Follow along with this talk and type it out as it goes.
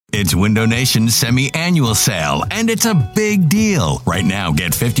It's Window Nation's semi-annual sale, and it's a big deal. Right now,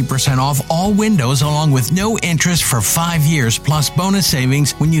 get 50% off all windows along with no interest for 5 years plus bonus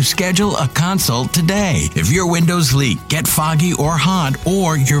savings when you schedule a consult today. If your windows leak, get foggy or hot,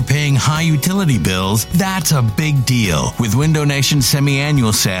 or you're paying high utility bills, that's a big deal. With Window Nation's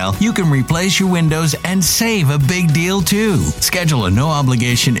semi-annual sale, you can replace your windows and save a big deal too. Schedule a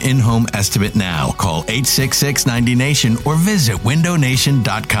no-obligation in-home estimate now. Call 866-90NATION or visit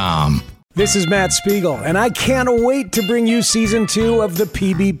windownation.com. This is Matt Spiegel, and I can't wait to bring you Season 2 of the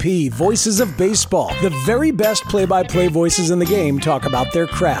PBP, Voices of Baseball. The very best play-by-play voices in the game talk about their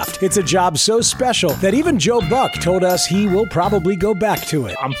craft. It's a job so special that even Joe Buck told us he will probably go back to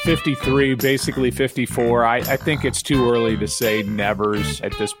it. I'm 53, basically 54. I think it's too early to say nevers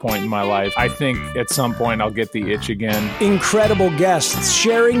at this point in my life. I think at some point I'll get the itch again. Incredible guests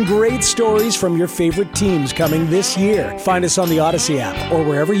sharing great stories from your favorite teams coming this year. Find us on the Odyssey app or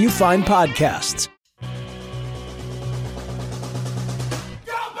wherever you find podcasts.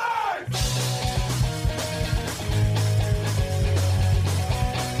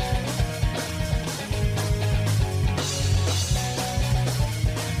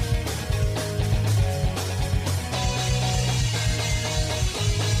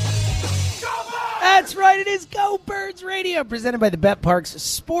 That's right, it is Go Birds Radio, presented by the Bet Parks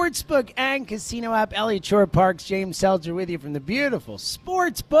Sportsbook and Casino app. Elliott Shore Parks, James Seltzer with you from the beautiful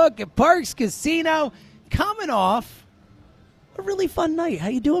Sportsbook at Parks Casino, coming off a really fun night. How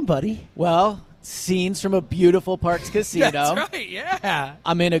you doing, buddy? Well, scenes from a beautiful Parks Casino. That's right, yeah.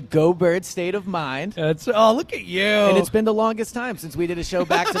 I'm in a Go Bird state of mind. Oh, look at you. And it's been the longest time since we did a show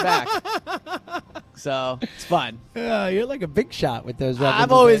back-to-back. So, it's fun. Yeah, you're like a big shot with those weapons.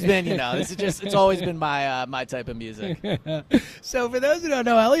 I've always been, it's always been my type of music. So, for those who don't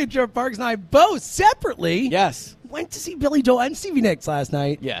know, Elliott Shore Parks and I both separately went to see Billy Joel and Stevie Nicks last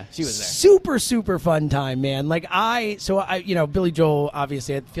night. Yeah, she was there. Super, super fun time, man. Billy Joel,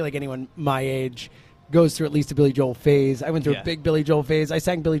 obviously, I feel like anyone my age goes through at least a Billy Joel phase. I went through a big Billy Joel phase. I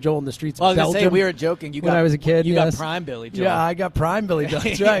sang Billy Joel in the streets of Belgium. We were joking. When I was a kid. You got prime Billy Joel. Yeah, I got prime Billy Joel.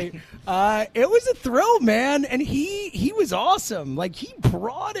 That's right. It was a thrill, man, and he was awesome. Like, he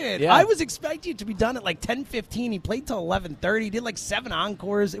brought it. Yeah. I was expecting it to be done at like 10:15. He played till 11:30. Did like 7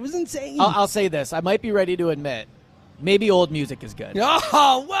 encores. It was insane. I'll say this. I might be ready to admit, maybe old music is good.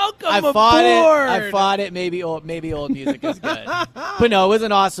 Oh, welcome aboard. I fought it. Maybe old music is good. But no, it was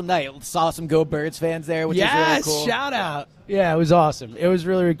an awesome night. Saw some Go Birds fans there, which was really cool. Shout out. Yeah, it was awesome. It was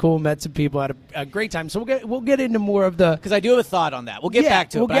really, really cool. Met some people, had a great time. So we'll get into more of the, because I do have a thought on that. We'll get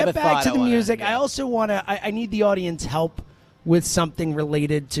back to it. We'll get back to the music. Yeah. I also want to. I need the audience help with something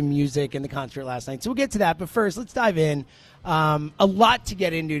related to music and the concert last night. So we'll get to that. But first, let's dive in. A lot to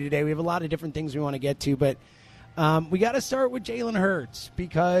get into today. We have a lot of different things we want to get to, but we got to start with Jalen Hurts,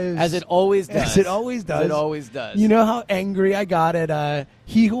 because as it always does. You know how angry I got at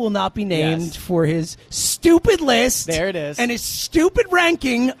he who will not be named for his stupid list. There it is. And his stupid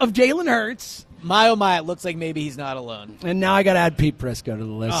ranking of Jalen Hurts. My, it looks like maybe he's not alone. And now I got to add Pete Prisco to the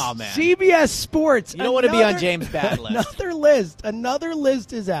list. Oh, man. CBS Sports. You don't want to be on James' bad list. Another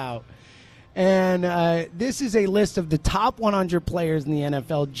list is out. And this is a list of the top 100 players in the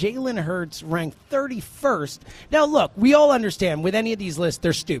NFL. Jalen Hurts ranked 31st. Now, look, we all understand with any of these lists,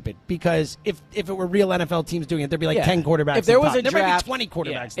 they're stupid, because if it were real NFL teams doing it, there'd be like 10 quarterbacks. If there was a there draft, might be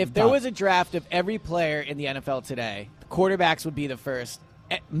 20 quarterbacks. If there was a draft of every player in the NFL today, the quarterbacks would be the first.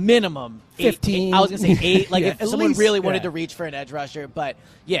 At minimum 15. I was going to say 8, like if someone least, really wanted to reach for an edge rusher. But,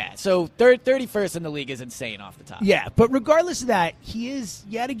 yeah, so 31st in the league is insane off the top. Yeah, but regardless of that, he is,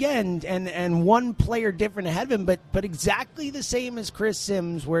 yet again, and one player different ahead of him, but exactly the same as Chris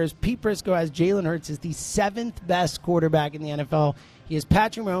Sims, whereas Pete Prisco has Jalen Hurts as the 7th best quarterback in the NFL. He has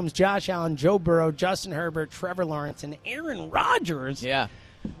Patrick Mahomes, Josh Allen, Joe Burrow, Justin Herbert, Trevor Lawrence, and Aaron Rodgers. Yeah.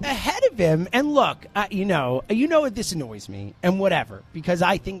 Ahead of him. And look, you know this annoys me and whatever, because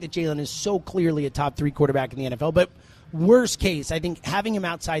I think that Jalen is so clearly a top 3 quarterback in the NFL. But worst case, I think having him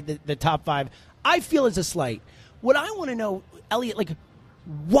outside the top 5, I feel is a slight. What I want to know, Elliot, like,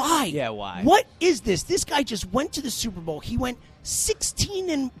 why? Yeah, why? What is this? This guy just went to the Super Bowl. He went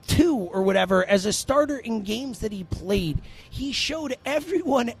 16-2 or whatever as a starter in games that he played. He showed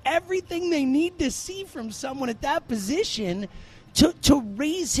everyone everything they need to see from someone at that position to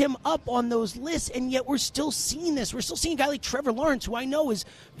raise him up on those lists, and yet we're still seeing this. We're still seeing a guy like Trevor Lawrence, who I know is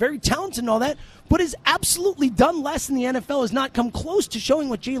very talented and all that, but has absolutely done less in the NFL, has not come close to showing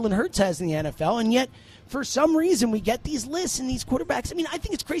what Jalen Hurts has in the NFL, and yet for some reason we get these lists and these quarterbacks. I mean, I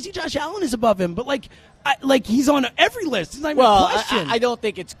think it's crazy Josh Allen is above him, but like he's on every list. It's not even a question. I don't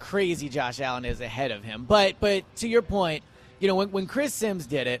think it's crazy Josh Allen is ahead of him, but to your point, when Chris Sims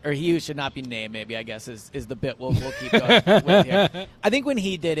did it, or he who should not be named, maybe I guess is the bit we'll keep going with here. I think when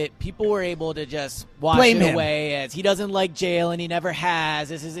he did it, people were able to just wash Blame it him. away as he doesn't like Jalen, he never has.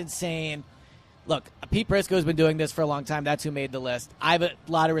 This is insane. Look, Pete Prisco's been doing this for a long time. That's who made the list. I have a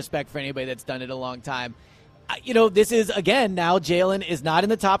lot of respect for anybody that's done it a long time. This is, again, now Jalen is not in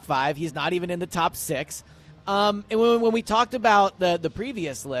the top 5. He's not even in the top 6. And when we talked about the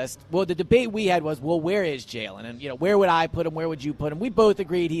previous list, well, the debate we had was, well, where is Jalen? And, where would I put him? Where would you put him? We both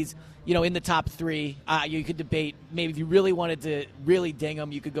agreed he's, in the top 3. You could debate maybe if you really wanted to really ding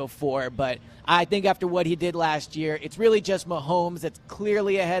him, you could go 4. But I think after what he did last year, it's really just Mahomes that's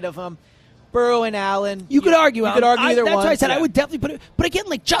clearly ahead of him. Burrow and Allen. You could argue. You could argue either that's one. why I said Yeah. I would definitely put it. But again,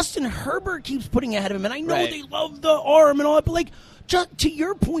 Justin Herbert keeps putting ahead of him, and I know Right. they love the arm and all that. But just to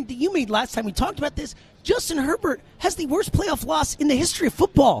your point that you made last time we talked about this, Justin Herbert has the worst playoff loss in the history of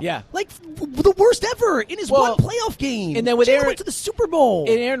football. Yeah. The worst ever in his one playoff game. And then with Jalen went to the Super Bowl.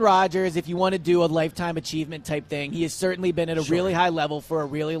 And Aaron Rodgers, if you want to do a lifetime achievement type thing, he has certainly been at a really high level for a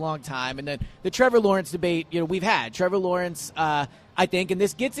really long time. And then the Trevor Lawrence debate, we've had. Trevor Lawrence, I think, and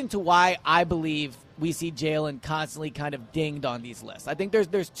this gets into why I believe we see Jalen constantly kind of dinged on these lists. I think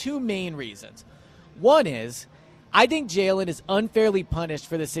there's 2 main reasons. One is, I think Jalen is unfairly punished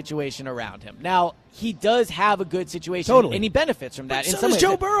for the situation around him. Now, he does have a good situation, Totally. and he benefits from that. But in so some does ways.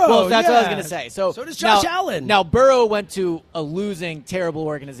 Joe Burrow. Well, that's what I was Yeah. going to say. So does Josh Allen. Now, Burrow went to a losing, terrible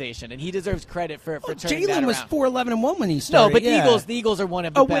organization, and he deserves credit for turning that Jalen was around. 4-11-1 when he started. No, but yeah. the Eagles are one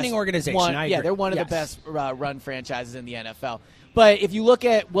of the A best. winning organization, I agree. They're one of Yes. the best run franchises in the NFL. But if you look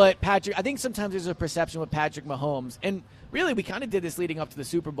at what Patrick, I think sometimes there's a perception with Patrick Mahomes, and really we kind of did this leading up to the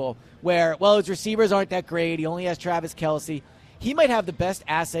Super Bowl, where, his receivers aren't that great. He only has Travis Kelce. He might have the best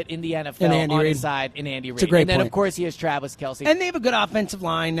asset in the NFL Andy on Reid. his side in Andy Reid. It's a great and then, point. of course, he has Travis Kelce. And they have a good offensive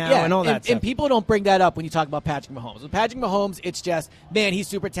line now and all that stuff. And people don't bring that up when you talk about Patrick Mahomes. With Patrick Mahomes, it's just, man, he's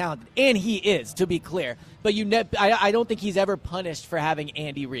super talented. And he is, to be clear. But I don't think he's ever punished for having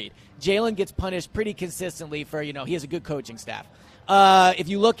Andy Reid. Jalen gets punished pretty consistently for, he has a good coaching staff. If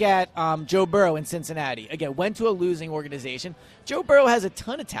you look at Joe Burrow in Cincinnati, again, went to a losing organization. Joe Burrow has a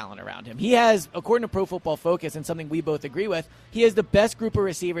ton of talent around him. He has, according to Pro Football Focus, and something we both agree with, he has the best group of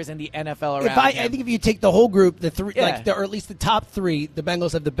receivers in the NFL around him. I think if you take the whole group, the 3, Yeah. or at least the top 3, the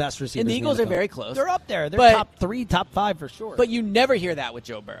Bengals have the best receivers. And the Eagles in are NFL. very close. They're up there. They're But- top 3, top 5 for sure. But you never hear that with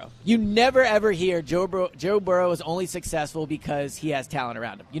Joe Burrow. You never, ever hear Joe Burrow is only successful because he has talent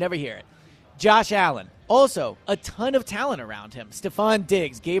around him. You never hear it. Josh Allen, also a ton of talent around him. Stephon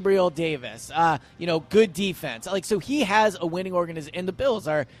Diggs, Gabriel Davis, good defense. So he has a winning organization. And the Bills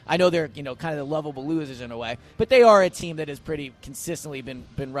are, I know they're, kind of the lovable losers in a way, but they are a team that has pretty consistently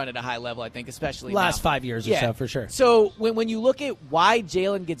been run at a high level, I think, especially last now. 5 years or so, for sure. So when you look at why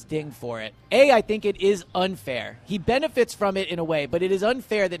Jalen gets dinged for it, I think it is unfair. He benefits from it in a way, but it is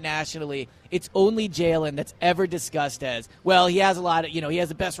unfair that nationally it's only Jalen that's ever discussed as, well, he has a lot of, he has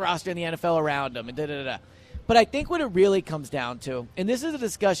the best roster in the NFL around him, and da-da-da-da. But I think what it really comes down to, and this is a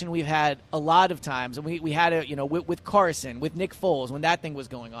discussion we've had a lot of times, and we had it, with Carson, with Nick Foles, when that thing was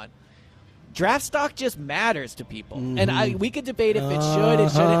going on. Draft stock just matters to people. And we could debate if it should,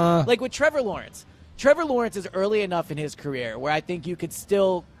 it shouldn't. Like with Trevor Lawrence. Trevor Lawrence is early enough in his career where I think you could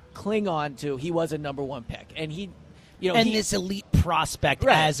still cling on to he was a number 1 pick. And this elite prospect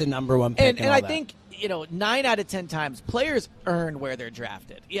Right. as a number 1 pick. And all I that. think, 9 out of 10 times, players earn where they're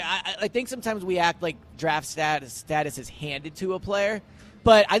drafted. Yeah, I think sometimes we act like draft status is handed to a player.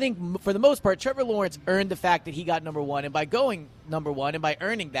 But I think for the most part, Trevor Lawrence earned the fact that he got number 1. And by going number 1 and by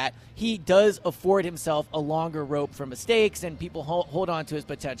earning that, he does afford himself a longer rope for mistakes and people hold on to his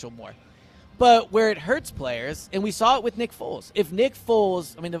potential more. But where it hurts players, and we saw it with Nick Foles. If Nick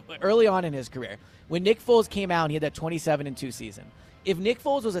Foles, early on in his career, when Nick Foles came out and he had that 27-2 season, if Nick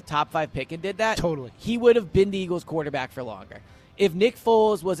Foles was a top 5 pick and did that, Totally. he would have been the Eagles quarterback for longer. If Nick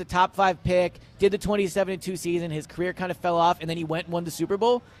Foles was a top 5 pick, did the 27-2 season, his career kind of fell off, and then he went and won the Super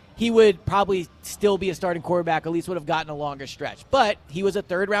Bowl, he would probably still be a starting quarterback, at least would have gotten a longer stretch. But he was a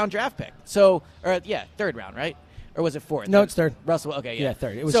 3rd-round draft pick. 3rd round, right? Or was it 4th? No, it's 3rd. Russell, okay, yeah. Yeah,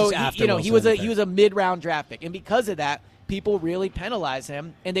 3rd. It was so just after he Wilson was in he was a mid-round draft pick, and because of that, people really penalize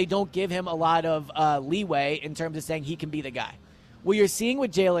him, and they don't give him a lot of leeway in terms of saying he can be the guy. What you're seeing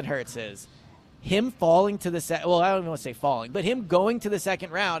with Jalen Hurts is him falling to the second. Well, I don't want to say falling, but him going to the 2nd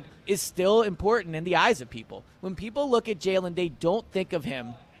round is still important in the eyes of people. When people look at Jalen, they don't think of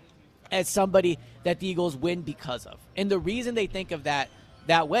him as somebody that the Eagles win because of. And the reason they think of that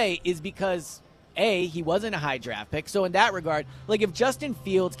way is because, A, he wasn't a high draft pick. So in that regard, like if Justin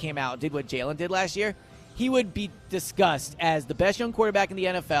Fields came out and did what Jalen did last year, he would be discussed as the best young quarterback in the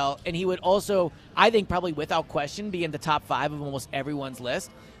NFL, and he would also, I think, probably without question, be in the top 5 of almost everyone's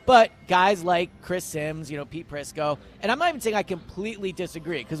list. But guys like Chris Sims, Pete Prisco, and I'm not even saying I completely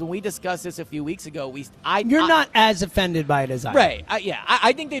disagree, because when we discussed this a few weeks ago, you're not as offended by it as I am. Right.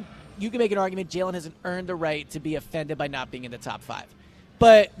 I think that you can make an argument Jalen hasn't earned the right to be offended by not being in the top 5.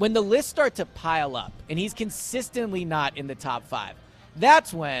 But when the lists start to pile up, and he's consistently not in the top 5,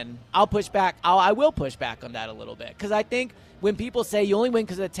 that's when I'll push back. I will push back on that a little bit, because I think when people say you only win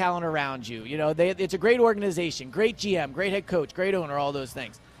because of the talent around you, it's a great organization, great GM, great head coach, great owner, all those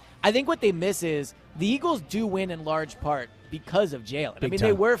things. I think what they miss is the Eagles do win in large part because of Jalen. I mean,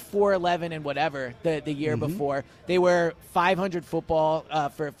 they were 4-11 and whatever the year before. They were 500 football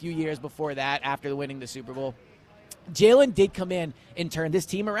for a few years before that after winning the Super Bowl. Jalen did come in and turn this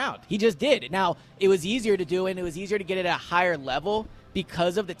team around. He just did. Now, it was easier to do, and it was easier to get it at a higher level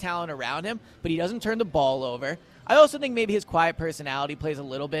because of the talent around him, but he doesn't turn the ball over. I also think maybe his quiet personality plays a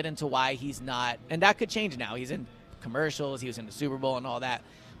little bit into why he's not, and that could change now. He's in commercials, he was in the Super Bowl and all that.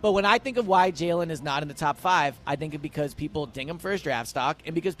 But when I think of why Jalen is not in the top 5, I think it's because people ding him for his draft stock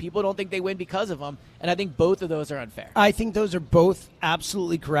and because people don't think they win because of him. And I think both of those are unfair. I think those are both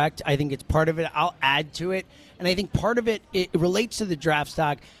absolutely correct. I think it's part of it. I'll add to it. And I think part of it relates to the draft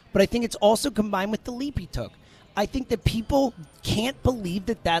stock, but I think it's also combined with the leap he took. I think that people can't believe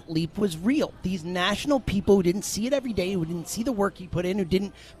that leap was real. These national people who didn't see it every day, who didn't see the work he put in, who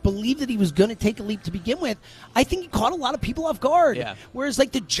didn't believe that he was going to take a leap to begin with, I think he caught a lot of people off guard. Yeah. Whereas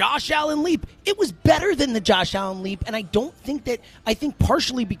like the Josh Allen leap, it was better than the Josh Allen leap. And I think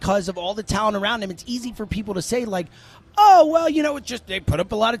partially because of all the talent around him, it's easy for people to say like, oh, well, it's just they put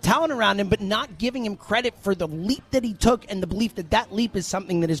up a lot of talent around him, but not giving him credit for the leap that he took and the belief that leap is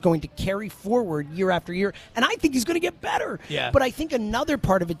something that is going to carry forward year after year. And I think he's going to get better. Yeah. But I think another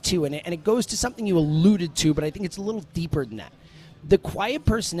part of it, too, and it goes to something you alluded to, but I think it's a little deeper than that. The quiet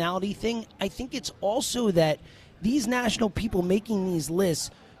personality thing, I think it's also that these national people making these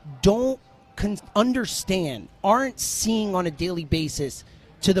lists don't understand, aren't seeing on a daily basis,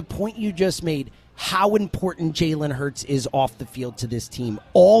 to the point you just made, how important Jalen Hurts is off the field to this team.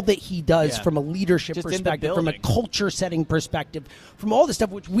 All that he does from a leadership just perspective, from a culture-setting perspective, from all the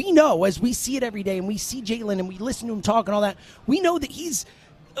stuff which we know as we see it every day and we see Jalen and we listen to him talk and all that, we know that he's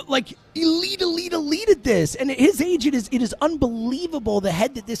like elite at this. And at his age, it is unbelievable the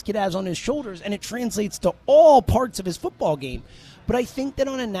head that this kid has on his shoulders, and it translates to all parts of his football game. But I think that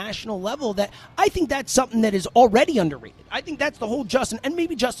on a national level, I think that's something that is already underrated. I think that's the whole Justin, and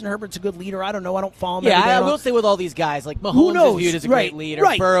maybe Justin Herbert's a good leader. I don't know. I don't follow him. Yeah, I will say with all these guys, like Mahomes is viewed as a great leader.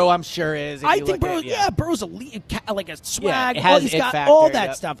 Right. Burrow, I'm sure is. I think Burrow's a lead, like a swag. Yeah, He's got factor, all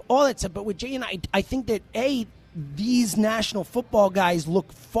that stuff. But with Jay and I think that these national football guys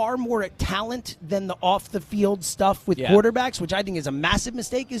look far more at talent than the off-the-field stuff with quarterbacks, which I think is a massive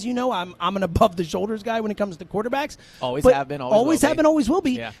mistake. As you know, I'm an above-the-shoulders guy when it comes to quarterbacks. Always have been, always will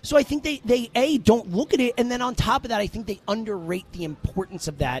be. Yeah. So I think they don't look at it, and then on top of that, I think they underrate the importance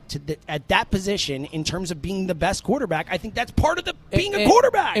of that at that position in terms of being the best quarterback. I think that's part of being a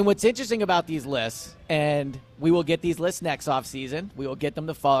quarterback. And what's interesting about these lists, and we will get these lists next offseason. We will get them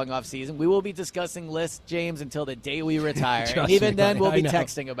the following offseason. We will be discussing lists, James, until the day we retire. And even then, we'll be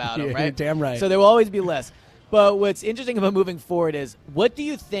texting about them, right? You're damn right. So there will always be lists. But what's interesting about moving forward is, what do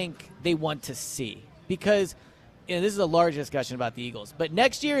you think they want to see? Because this is a large discussion about the Eagles, but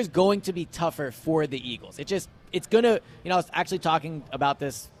next year is going to be tougher for the Eagles. It's going to, I was actually talking about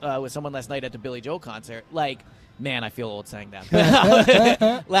this with someone last night at the Billy Joel concert. Like, man, I feel old saying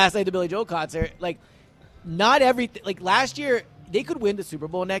that. Last night at the Billy Joel concert, like, not everything, like last year, they could win the Super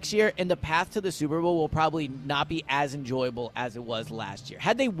Bowl next year, and the path to the Super Bowl will probably not be as enjoyable as it was last year.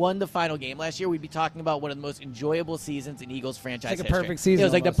 Had they won the final game last year, we'd be talking about one of the most enjoyable seasons in Eagles franchise history. It's like a perfect season. It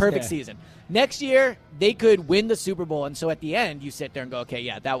was like the perfect season. Next year, they could win the Super Bowl, and so at the end, you sit there and go, okay,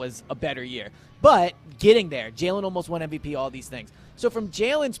 yeah, that was a better year. But getting there, Jalen almost won MVP, all these things. So from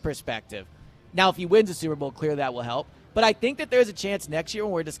Jalen's perspective, now if he wins the Super Bowl, clearly that will help. But I think that there's a chance next year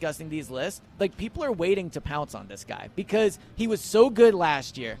when we're discussing these lists, like people are waiting to pounce on this guy because he was so good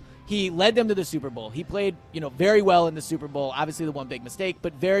last year. He led them to the Super Bowl. He played, very well in the Super Bowl. Obviously the one big mistake,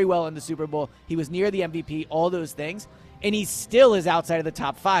 but very well in the Super Bowl. He was near the MVP, all those things. And he still is outside of the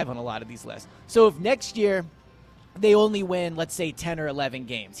top 5 on a lot of these lists. So if next year they only win, let's say 10 or 11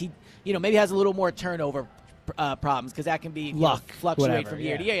 games, he, maybe has a little more turnover problems because that can be fluctuate from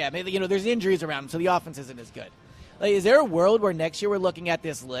year to year. Yeah, maybe, there's injuries around him, so the offense isn't as good. Like, is there a world where next year we're looking at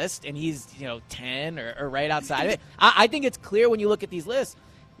this list and he's 10 or right outside of it? I think it's clear when you look at these lists,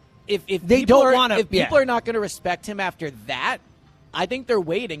 if they people are not going to respect him after that, I think they're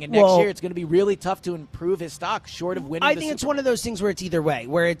waiting, and next year it's going to be really tough to improve his stock short of winning. I think it's one of those things where it's either way,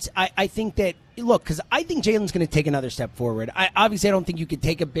 where it's I think that, look, because I think Jalen's going to take another step forward. Obviously, I don't think you could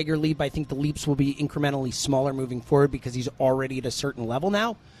take a bigger leap. I think the leaps will be incrementally smaller moving forward because he's already at a certain level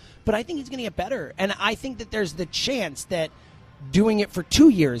now. But I think he's going to get better. And I think that there's the chance that doing it for 2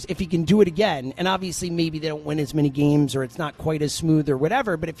 years, if he can do it again, and obviously maybe they don't win as many games or it's not quite as smooth or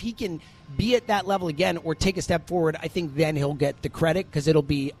whatever, but if he can be at that level again or take a step forward, I think then he'll get the credit because it'll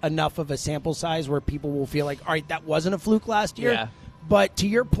be enough of a sample size where people will feel like, all right, that wasn't a fluke last year. Yeah. But to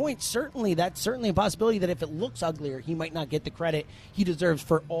your point, that's certainly a possibility that if it looks uglier, he might not get the credit he deserves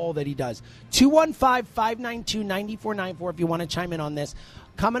for all that he does. 215-592-9494 if you want to chime in on this.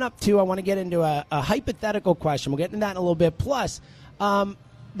 Coming up, too, I want to get into a hypothetical question. We'll get into that in a little bit. Plus,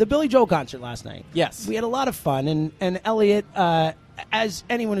 the Billy Joel concert last night. Yes. We had a lot of fun. And Elliot, as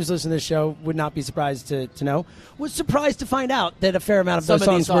anyone who's listening to this show would not be surprised to know, was surprised to find out that a fair amount of those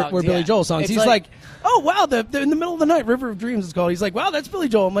songs were Billy Joel songs. He's like, oh, wow, they're in the middle of the night, River of Dreams is called. He's like, wow, that's Billy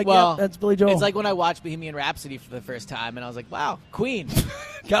Joel. I'm like, yeah, that's Billy Joel. It's like when I watched Bohemian Rhapsody for the first time, and I was like, wow, Queen.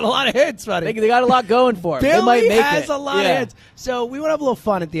 Got a lot of hits, buddy. They got a lot going for them. Billy they might make has it. a lot of hits. So we want to have a little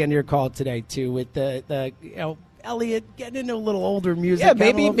fun at the end of your call today, too, with the Elliot getting into a little older music. Yeah,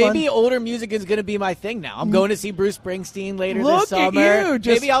 maybe older music is going to be my thing now. I'm going to see Bruce Springsteen later this summer. At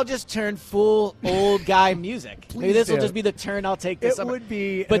you. Maybe I'll just turn full old guy music. Maybe this will just be the turn I'll take this summer. It would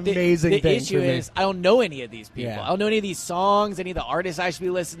be an amazing thing. The issue is I don't know any of these people. Yeah. I don't know any of these songs, any of the artists I should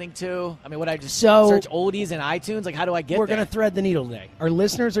be listening to. I mean, would I just search oldies in iTunes? Like, how do I get there? We're going to thread the needle today. Our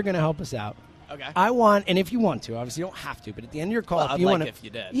listeners are going to help us out. Okay. I want, and if you want to, obviously you don't have to, but at the end of your call, if you want to. If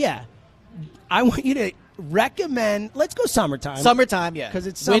you did. Yeah. I want you to recommend, let's go summertime. Summertime, yeah. Because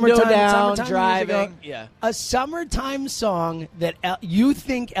it's summertime. Window down, summertime driving. Music. Yeah. A summertime song that you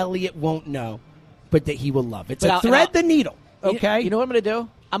think Elliot won't know, but that he will love. It's thread the needle, okay? You know what I'm going to do?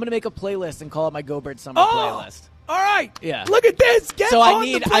 I'm going to make a playlist and call it my Go Bird Summer playlist. All right. Yeah. Look at this. Get on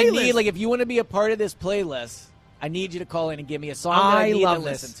the playlist. I need, like, if you want to be a part of this playlist, I need you to call in and give me a song that I need to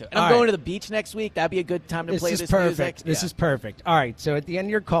listen to. And I'm going to the beach next week. That'd be a good time to play this music. This is perfect. All right, so at the end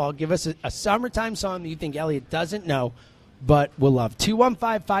of your call, give us a summertime song that you think Elliot doesn't know but will love.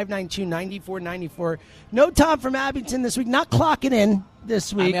 215-592-9494. No Tom from Abington this week. Not clocking in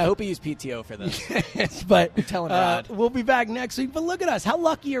this week. I mean, I hope he used PTO for this. But I'm telling Rod. We'll be back next week. But look at us. How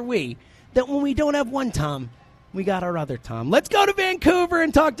lucky are we that when we don't have one Tom, we got our other Tom. Let's go to Vancouver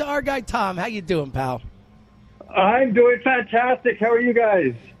and talk to our guy Tom. How you doing, pal? I'm doing fantastic. How are you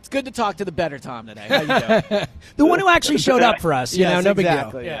guys? It's good to talk to the better Tom today. How you doing? The one who actually showed up for us. No big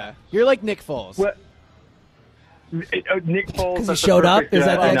deal. Yeah. You're like Nick Foles. What? Nick Foles. Because he showed up? Is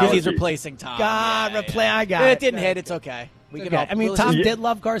that because he's replacing Tom? God, I got it. It didn't hit. It's okay. Tom did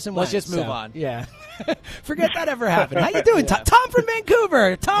love Carson Wentz. Let's just move on. Yeah. Forget that ever happened. How you doing, Tom? Tom from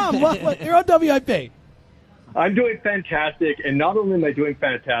Vancouver. Tom, you're on WIP. I'm doing fantastic, and not only am I doing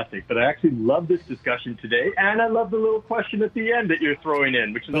fantastic, but I actually love this discussion today, and I love the little question at the end that you're throwing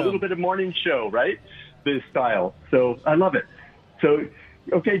in, which is a little bit of morning show, right? This style. So I love it. So,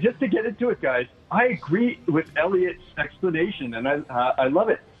 okay, just to get into it, guys, I agree with Elliot's explanation, and I love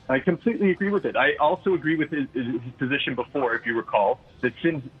it. I completely agree with it. I also agree with his position before, if you recall, that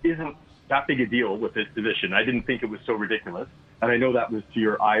Sims isn't that big a deal with his position. I didn't think it was so ridiculous, and I know that was to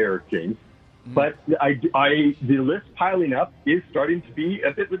your ire, James. But the list piling up is starting to be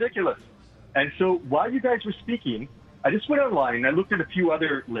a bit ridiculous. And so while you guys were speaking, I just went online and I looked at a few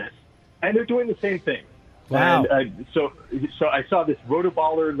other lists, and they're doing the same thing. Wow. And so I saw this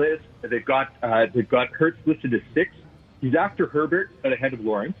Rotoballer list. They've got Hurts listed as 6. He's after Herbert, but ahead of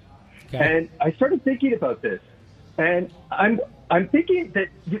Lawrence. Okay. And I started thinking about this, and I'm thinking that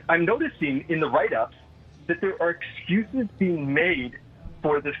I'm noticing in the write-ups that there are excuses being made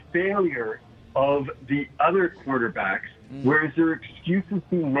for the failure of the other quarterbacks, whereas there are excuses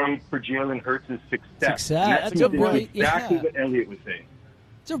being made for Jalen Hurts' success. That's exactly what Elliot was saying.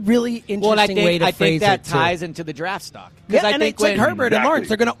 It's a really interesting way to phrase it. I think that ties into the draft stock. Yeah, and it's like Herbert and Lawrence.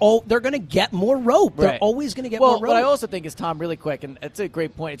 They're going to get more rope. They're always going to get more rope. What I also think is, Tom, really quick, and it's a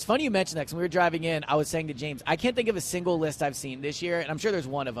great point. It's funny you mentioned that because when we were driving in, I was saying to James, I can't think of a single list I've seen this year, and I'm sure there's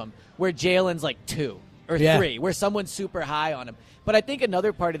one of them, where Jalen's like 2 or 3, where someone's super high on him. But I think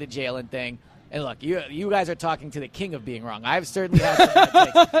another part of the Jalen thing, and look, you guys are talking to the king of being wrong. I've certainly had some bad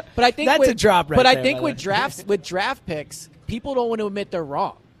takes. But I think that's a drop right But there, I think with draft picks, people don't want to admit they're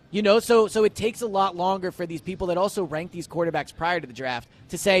wrong. You know, so it takes a lot longer for these people that also rank these quarterbacks prior to the draft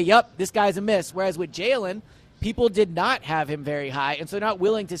to say, yep, this guy's a miss. Whereas with Jalen, people did not have him very high, and so they're not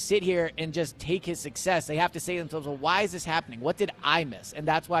willing to sit here and just take his success. They have to say to themselves, well, why is this happening? What did I miss? And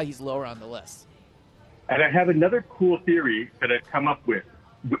that's why he's lower on the list. And I have another cool theory that I've come up with,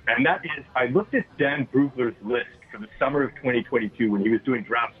 and that is I looked at Dan Brugler's list for the summer of 2022 when he was doing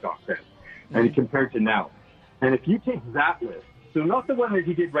draft stock then, and he compared to now. And if you take that list, so not the one that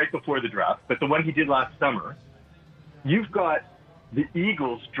he did right before the draft, but the one he did last summer, you've got the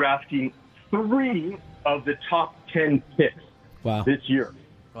Eagles drafting 3 of the top 10 picks this year.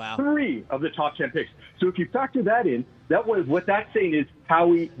 Wow. 3 of the top 10 picks. So if you factor that in, that was what that's saying is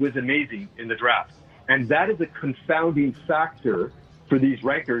Howie was amazing in the draft. And that is a confounding factor for these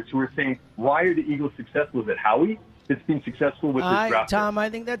rankers who are saying, why are the Eagles successful? Is it Howie that's been successful with this draft? Tom, I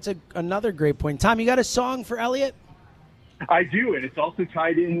think that's another great point. Tom, you got a song for Elliott? I do, and it's also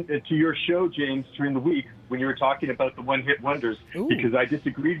tied in to your show, James, during the week when you were talking about the one-hit wonders, because I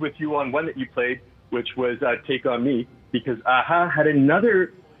disagreed with you on one that you played, which was Take On Me, because Aha had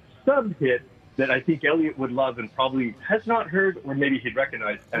another sub-hit that I think Elliott would love and probably has not heard or maybe he'd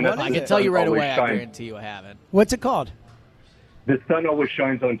recognize. And I can tell you right away, I guarantee you I haven't. What's it called? The Sun Always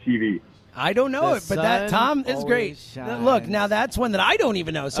Shines on TV. I don't know it, but that Tom is great. Shines. Look, now that's one that I don't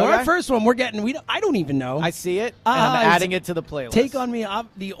even know. So Okay. our first one, I don't even know. I see it, and I'm adding it to the playlist. Take On Me,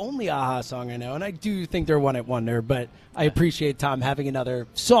 the only Aha song I know, and I do think they're one-hit wonder, but I appreciate Tom having another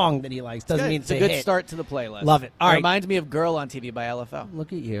song that he likes. Doesn't mean it's a good hit. start to the playlist. Love it. All right. Reminds me of Girl on TV by LFO.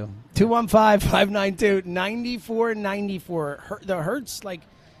 Look at you. 215-592-9494. The Hurts,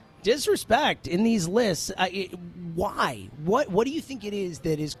 disrespect in these lists. Why? What do you think it is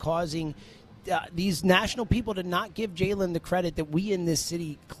that is causing these national people to not give Jalen the credit that we in this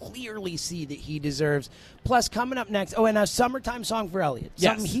city clearly see that he deserves? Plus, coming up next, and a summertime song for Elliott.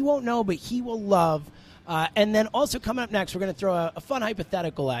 Yes. Something he won't know, but he will love. And then also coming up next, we're going to throw a fun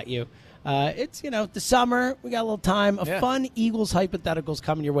hypothetical at you. It's, the summer. We got a little time. Fun Eagles hypotheticals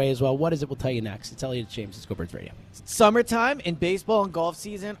coming your way as well. What is it? We'll tell you next. It's Elliott James. It's Go Birds Radio. Summertime and baseball and golf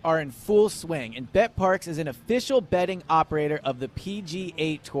season are in full swing, and BetParks is an official betting operator of the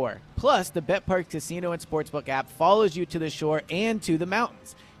PGA Tour. Plus, the BetParks Casino and Sportsbook app follows you to the shore and to the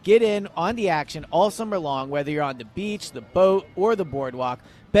mountains. Get in on the action all summer long, whether you're on the beach, the boat, or the boardwalk.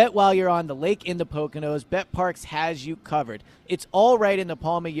 Bet while you're on the lake in the Poconos. BetParks has you covered. It's all right in the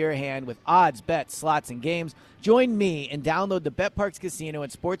palm of your hand with odds, bets, slots, and games. Join me and download the BetParks Casino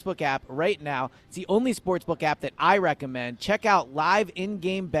and Sportsbook app right now. It's the only sportsbook app that I recommend. Check out live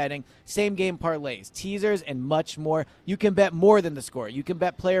in-game betting, same-game parlays, teasers, and much more. You can bet more than the score. You can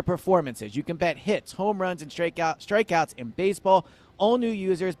bet player performances. You can bet hits, home runs, and strikeouts in baseball. All new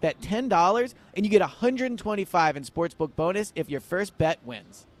users bet $10, and you get $125 in sportsbook bonus if your first bet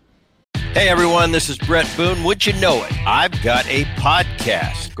wins. Hey everyone, this is Brett Boone. Would you know it? I've got a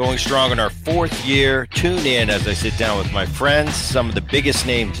podcast going strong in our 4th year. Tune in as I sit down with my friends, some of the biggest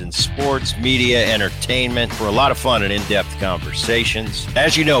names in sports, media, entertainment, for a lot of fun and in-depth conversations.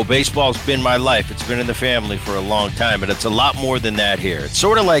 As you know, baseball's been my life. It's been in the family for a long time, but it's a lot more than that here. It's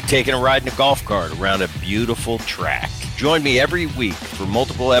sort of like taking a ride in a golf cart around a beautiful track. Join me every week for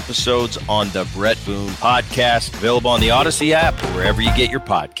multiple episodes on the Brett Boone Podcast, available on the Odyssey app or wherever you get your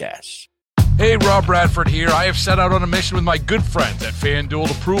podcasts. Hey, Rob Bradford here. I have set out on a mission with my good friends at FanDuel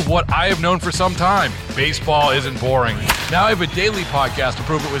to prove what I have known for some time. Baseball isn't boring. Now I have a daily podcast to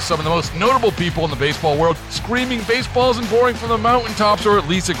prove it with some of the most notable people in the baseball world, screaming baseball isn't boring from the mountaintops, or at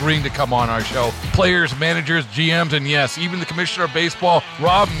least agreeing to come on our show. Players, managers, GMs, and yes, even the commissioner of baseball,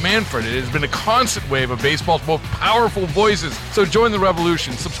 Rob Manfred. It has been a constant wave of baseball's most powerful voices. So join the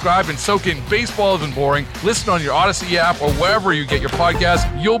revolution. Subscribe and soak in Baseball Isn't Boring. Listen on your Odyssey app or wherever you get your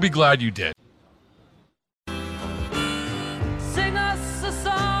podcast. You'll be glad you did. Sing us a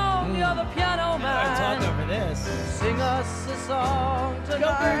song, you're the piano man. Talk over this. Sing us a song Go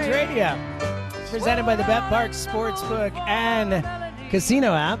Birds tonight. Radio. Presented by the BetParks Sportsbook and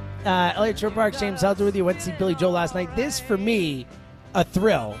Casino app. Elliott Shore Parks, James Helder with you. Went to see Billy Joel last night. This, for me, a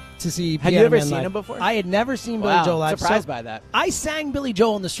thrill to see Had you Piano ever Man seen live. him before? I had never seen Wow, Billy Joel live. surprised by that. I sang Billy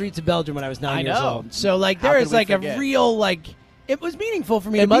Joel in the streets of Belgium when I was 9 years know. old. So, How there could is, we a forget? real, it was meaningful for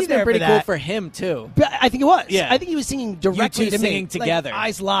me to It be must have there been pretty for cool that. for him, too. But I think it was. Yeah. I think he was singing directly You to two me. singing together.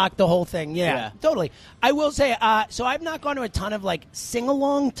 Eyes locked, the whole thing. Yeah. Totally. I will say, so I've not gone to a ton of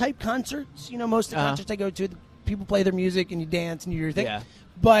sing-along type concerts. Most of the concerts I go to, people play their music and you dance and you do your thing. Yeah.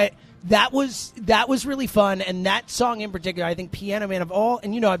 But that was really fun, and that song in particular, I think Piano Man of all,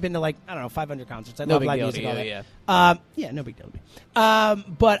 and I've been to 500 concerts. I No love big live deal music. to all you, that. No big deal to me.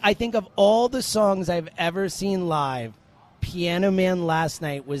 But I think of all the songs I've ever seen live, Piano Man last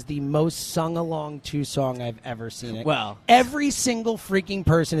night was the most sung-along to song I've ever seen it. Well, every single freaking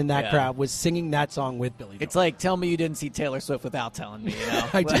person in that crowd was singing that song with Billy Joel. It's like, tell me you didn't see Taylor Swift without telling me. You know?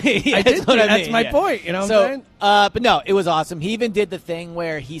 I did. That's my point. You know what I'm saying? But no, it was awesome. He even did the thing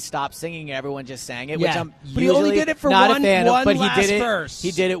where he stopped singing and everyone just sang it, which I'm but he only did it for not one a fan of, but last he did it. verse.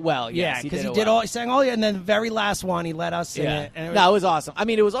 He did it well. Yeah, yes, because he sang all, and then the very last one he let us sing it. And it was awesome. I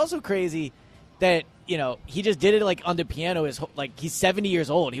mean, it was also crazy that he just did it like on the piano. He's 70 years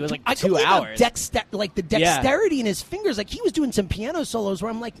old. He was like 2 hours. The dexterity in his fingers. Like he was doing some piano solos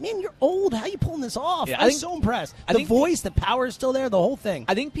where I'm like, man, you're old. How are you pulling this off? Yeah, I was so impressed. The voice, the power is still there. The whole thing.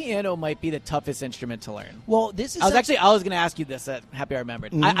 I think piano might be the toughest instrument to learn. Well, this is. I was going to ask you this. Happy I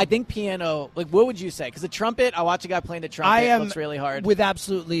remembered. Mm-hmm. I think piano. Like, what would you say? Because the trumpet. I watch a guy playing the trumpet. It looks really hard. With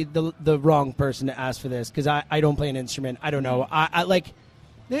absolutely the wrong person to ask for this because I don't play an instrument. I don't know. I like.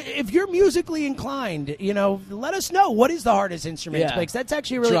 If you're musically inclined, let us know what is the hardest instrument to play. 'Cause that's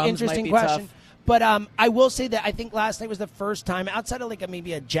actually a really interesting question. Tough. But I will say that I think last night was the first time, outside of like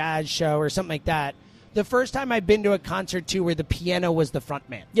maybe a jazz show or something like that, the first time I've been to a concert too where the piano was the front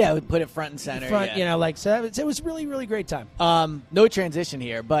man. Yeah, we put it front and center. So it was really, really great time. No transition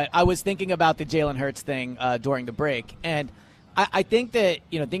here, but I was thinking about the Jalen Hurts thing during the break, and I think that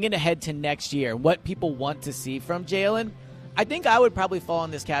thinking ahead to next year, what people want to see from Jalen. I think I would probably fall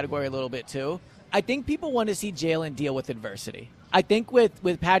in this category a little bit too. I think people want to see Jalen deal with adversity. I think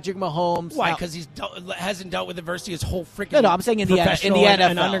with Patrick Mahomes. Why? Because he hasn't dealt with adversity his whole freaking. No, I'm saying in the NFL. In the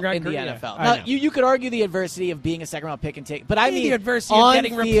career. NFL. Now, you could argue the adversity of being a second round pick and take, but I mean the adversity of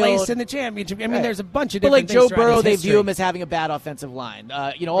getting replaced in the championship. I mean, there's a bunch of different. But like things Joe Burrow, they history. view him as having a bad offensive line.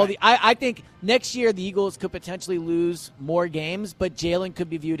 I think next year the Eagles could potentially lose more games, but Jalen could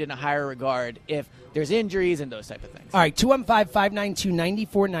be viewed in a higher regard if there's injuries and those type of things. All right,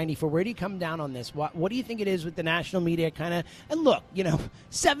 215-592-9494. Where do you come down on this? What do you think it is with the national media kind of? And look,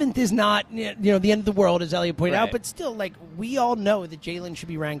 seventh is not the end of the world, as Elliot pointed out, but still, like we all know that Jalen should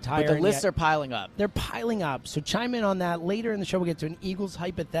be ranked higher. But the lists are piling up. They're piling up. So chime in on that later in the show. We'll get to an Eagles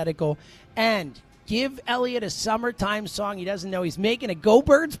hypothetical and give Elliot a summertime song he doesn't know. He's making a Go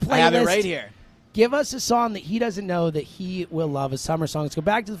Birds playlist. I have it right here. Give us a song that he doesn't know that he will love, a summer song. Let's go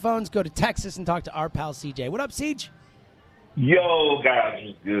back to the phones, go to Texas, and talk to our pal CJ. What up, CJ? Yo, guys,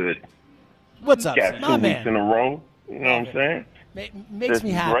 what's good? What's up, Got CJ? 2 weeks in a row. You know what I'm saying? Makes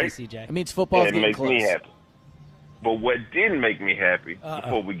me happy, great. CJ. It means football's It getting makes close. me happy. But what didn't make me happy,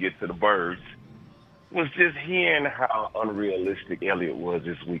 before we get to the birds, was just hearing how unrealistic Elliot was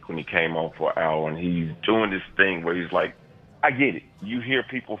this week when he came on for an hour. And he's doing this thing where he's like, I get it. You hear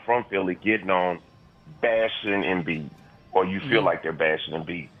people from Philly getting on bashing Embiid, or you feel like they're bashing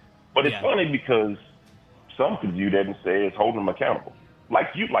Embiid. But it's funny because some could view that and say it's holding them accountable, like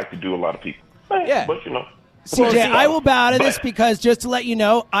you'd like to do a lot of people. Yeah. But, CJ, I will bow out of this because just to let you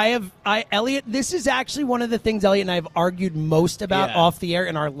know, Elliot, this is actually one of the things Elliot and I have argued most about off the air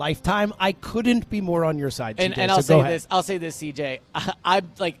in our lifetime. I couldn't be more on your side, CJ. And I'll say this, CJ. I'm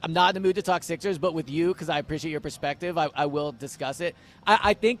not in the mood to talk Sixers, but with you, because I appreciate your perspective, I will discuss it.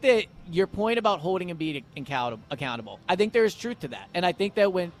 I think that your point about holding Embiid accountable, I think there is truth to that. And I think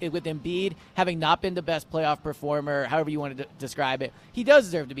that with Embiid having not been the best playoff performer, however you want to describe it, he does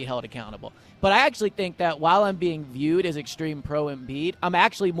deserve to be held accountable. But I actually think that while I'm being viewed as extreme pro Embiid, I'm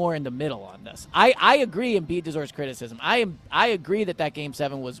actually more in the middle on this. I agree Embiid deserves criticism. I agree that Game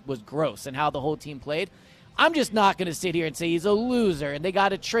 7 was gross and how the whole team played. I'm just not going to sit here and say he's a loser and they got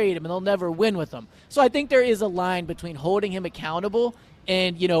to trade him and they'll never win with him. So I think there is a line between holding him accountable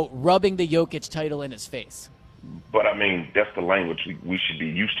and, rubbing the Jokic title in his face. But, I mean, that's the language we should be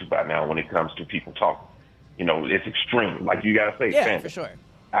used to by now when it comes to people talking. It's extreme. Like you got to say, yeah, for sure.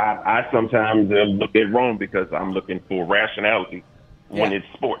 I sometimes look at wrong because I'm looking for rationality when it's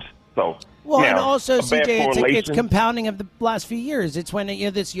sports. So, and also, CJ, it's compounding of the last few years. It's when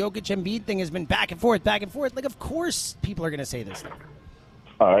this Jokic Embiid thing has been back and forth. Like, of course people are going to say this thing.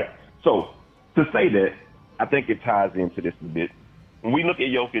 All right. So, to say that, I think it ties into this a bit. When we look at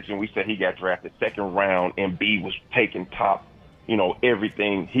Jokic and we say he got drafted second round, Embiid was taking top,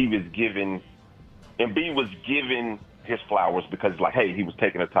 everything. Embiid was given his flowers because, he was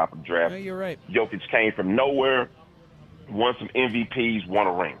taking the top of the draft. No, you're right. Jokic came from nowhere, won some MVPs, won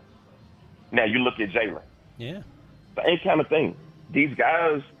a ring. Now you look at Jalen. Yeah. Same kind of thing. These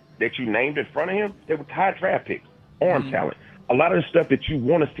guys that you named in front of him, they were high draft picks, arm talent. A lot of the stuff that you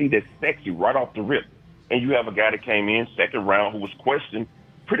want to see that's sexy right off the rip. And you have a guy that came in second round who was questioned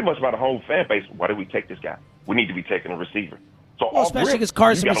pretty much by the whole fan base. Why did we take this guy? We need to be taking a receiver. So especially because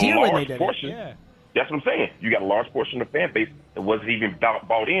Carson was here when they did it. Yeah. That's what I'm saying. You got a large portion of the fan base that wasn't even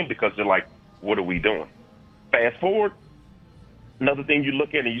bought in because they're like, what are we doing? Fast forward, another thing you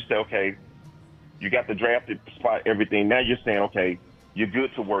look at and you say, okay, you got the drafted spot, everything. Now you're saying, okay, you're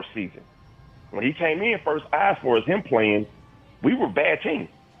good to worst season. When he came in, first eyes for us, him playing, we were a bad team.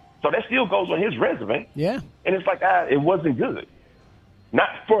 So that still goes on his resume. Yeah. And it's like, it wasn't good. Not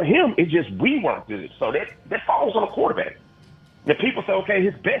for him, it's just we weren't good. So that falls on the quarterback. Now people say, okay,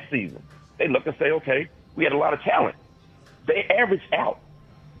 his best season. They look and say, okay, we had a lot of talent. They average out.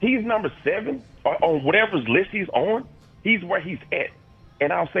 He's number 7 on whatever's list he's on. He's where he's at.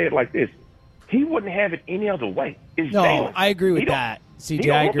 And I'll say it like this. He wouldn't have it any other way. It's No, Jalen. I agree with that.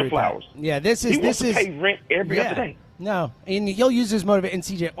 CJ, I agree with that. Yeah, this is he wants to pay rent every other day. No, and he'll use his motivation. And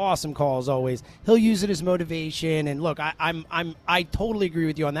CJ, awesome call as always. He'll use it as motivation. And look, I totally agree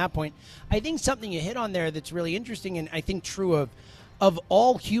with you on that point. I think something you hit on there that's really interesting, and I think true of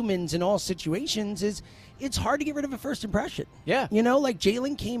all humans in all situations, is it's hard to get rid of a first impression. Yeah. You know, like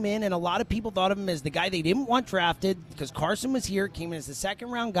Jalen came in, and a lot of people thought of him as the guy they didn't want drafted because Carson was here, came in as the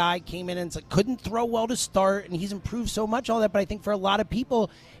second-round guy, came in and couldn't throw well to start, and he's improved so much, all that. But I think for a lot of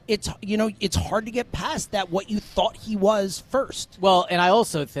people, it's hard to get past that, what you thought he was first. Well, and I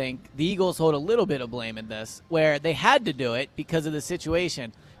also think the Eagles hold a little bit of blame in this, where they had to do it because of the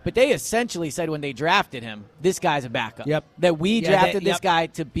situation. But they essentially said when they drafted him, this guy's a backup. Yep. That we drafted this guy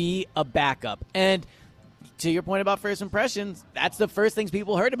to be a backup. And to your point about first impressions, that's the first things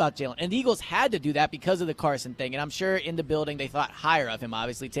people heard about Jalen. And the Eagles had to do that because of the Carson thing. And I'm sure in the building they thought higher of him,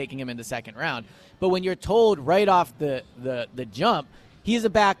 obviously taking him in the second round. But when you're told right off the jump, he's a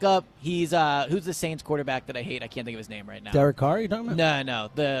backup. He's who's the Saints quarterback that I hate? I can't think of his name right now. Derek Carr, you talking about?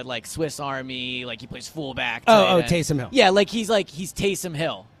 No, the Swiss Army, he plays fullback. Taysom Hill. Yeah, he's Taysom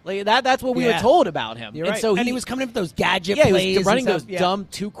Hill. That's what we were told about him. You're and right. So he was coming in with those gadget plays. He was running and those stuff. dumb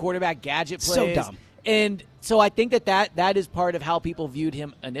 2 quarterback gadget plays. So dumb. And so I think that is part of how people viewed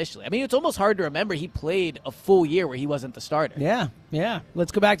him initially. I mean, it's almost hard to remember he played a full year where he wasn't the starter. Yeah.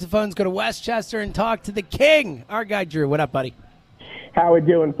 Let's go back to the phones, go to Westchester, and talk to the king. Our guy, Drew. What up, buddy? How we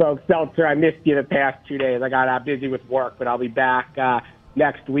doing, folks? Seltzer, I missed you the past 2 days. I got busy with work, but I'll be back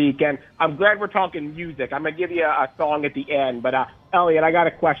next week. And I'm glad we're talking music. I'm going to give you a song at the end. But, Elliot, I got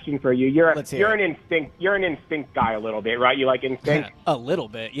a question for you. You're an Instinct guy a little bit, right? You like Instinct? A little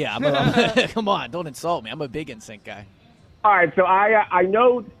bit, yeah. Come on, don't insult me. I'm a big Instinct guy. All right, so I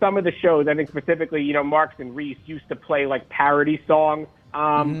know some of the shows, I think specifically, Marks and Reese used to play, parody songs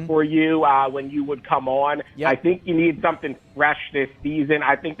for you when you would come on. Yep. I think you need something fresh this season.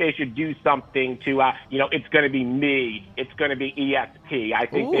 I think they should do something to, it's going to be me. It's going to be ESP. I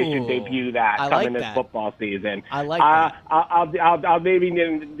think they should debut that coming this football season. I like that. I'll maybe,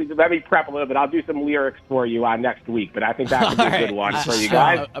 let me prep a little bit. I'll do some lyrics for you next week, but I think that would be a good one for you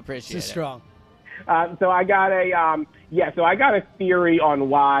guys. I appreciate it. Strong. So I got a theory on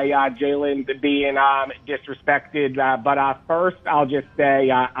why Jalen's being disrespected. But first, I'll just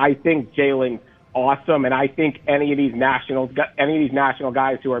say I think Jalen's awesome, and I think any of these national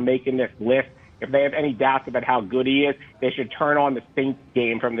guys who are making this list, if they have any doubts about how good he is, they should turn on the Saints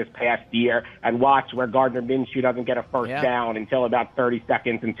game from this past year and watch where Gardner Minshew doesn't get a first down until about 30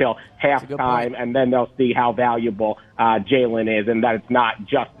 seconds until halftime, and then they'll see how valuable Jalen is and that it's not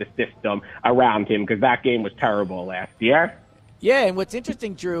just the system around him, because that game was terrible last year. Yeah, and what's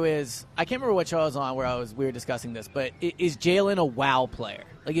interesting, Drew, is I can't remember what show I was on where we were discussing this, but is Jalen a wow player?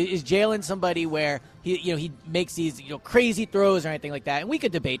 Is Jalen somebody where he makes these crazy throws or anything like that? And we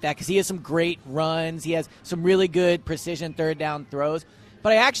could debate that because he has some great runs, he has some really good precision third down throws.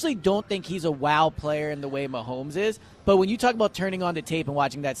 But I actually don't think he's a wow player in the way Mahomes is. But when you talk about turning on the tape and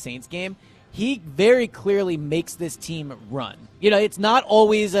watching that Saints game, he very clearly makes this team run. It's not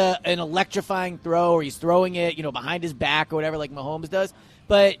always an electrifying throw or he's throwing it, behind his back or whatever like Mahomes does.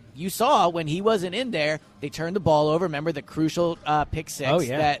 But you saw when he wasn't in there, they turned the ball over. Remember the crucial pick six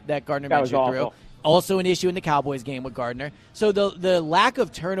that Gardner Minshew threw? Also an issue in the Cowboys game with Gardner. So the lack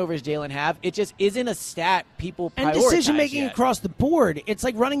of turnovers Jalen have, it just isn't a stat people prioritize and decision-making yet. Across the board. It's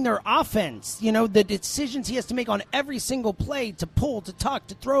like running their offense. The decisions he has to make on every single play, to pull, to tuck,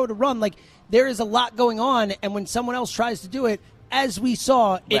 to throw, to run. There is a lot going on, and when someone else tries to do it, as we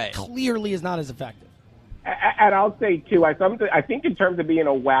saw, it clearly is not as effective. And I'll say, too, I think in terms of being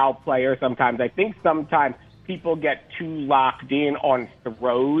a wow player sometimes people get too locked in on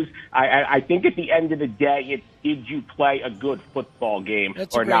throws. I think at the end of the day, it's did you play a good football game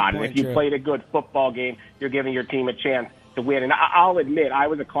or not? And if you played a good football game, you're giving your team a chance to win. And I'll admit, I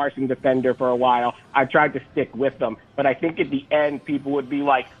was a Carson defender for a while. I tried to stick with them. But I think at the end, people would be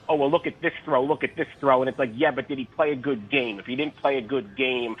like, oh, well, look at this throw. And it's like, yeah, but did he play a good game? If he didn't play a good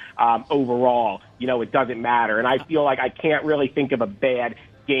game overall, it doesn't matter. And I feel like I can't really think of a bad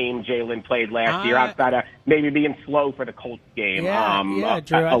game Jalen played last year, outside of maybe being slow for the Colts game. Drew.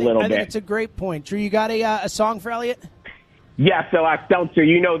 A little I bit. think it's a great point. Drew, you got a song for Elliot? Yeah, so Stelter,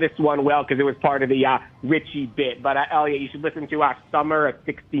 you know this one well because it was part of the Richie bit. But Elliot, you should listen to "Summer of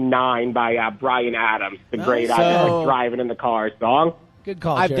 '69" by Bryan Adams, the great driving in the car song. Good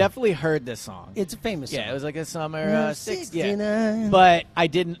call. I've Jared. definitely heard this song. It's a famous song. Yeah, it was like a summer 69. Yeah. But I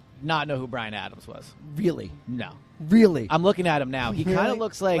did not know who Bryan Adams was. Really? No. Really? I'm looking at him now. He kind of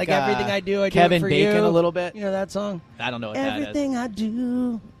looks like Everything I Do, I Kevin do it for Bacon you. a little bit. You know that song? I don't know what that is. Everything I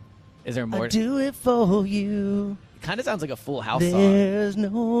do, Is there more? I do it for you. It kind of sounds like a Full House song. There's no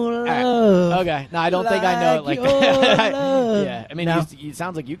love. Right. Okay. No, I don't think I know it like that. Love. Yeah. I mean, No. it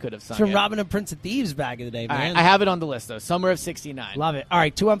sounds like you could have sung It's from it. Robin and Prince of Thieves back in the day, All man. right, I have it on the list, though. Summer of '69. Love it. All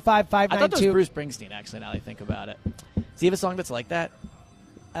right, 215-592. I thought that was Bruce Springsteen, actually, now that I think about it. Does he have a song that's like that?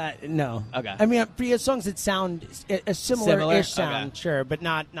 No. Okay. I mean, for your songs that sound a similar-ish sound, Okay. sure, but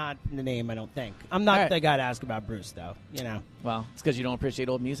not the name, I don't think. I'm not All right. the guy to ask about Bruce, though. You know. Well, it's because you don't appreciate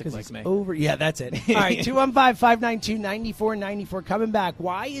old music like It's me. over. Yeah, that's it. All right, 215-592-9494. Coming back.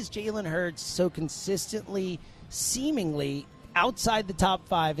 Why is Jalen Hurts so consistently, seemingly outside the top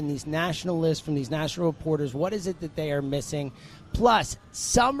 5 in these national lists from these national reporters? What is it that they are missing? Plus,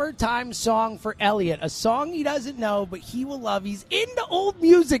 summertime song for Elliot, a song he doesn't know, but he will love. He's into old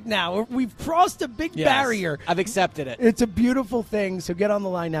music now. We've crossed a big barrier. I've accepted it. It's a beautiful thing. So get on the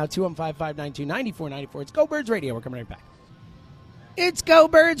line now, 215-592-9494. It's Go Birds Radio. We're coming right back. It's Go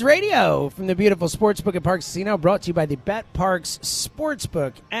Birds Radio from the beautiful Sportsbook at Parks Casino, brought to you by the Bet Parks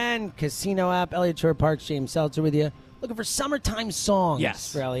Sportsbook and Casino app. Elliot Shore Parks, James Seltzer with you. Looking for summertime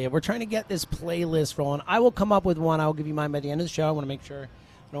songs for Elliot. We're trying to get this playlist rolling. I will come up with one. I will give you mine by the end of the show. I want to make sure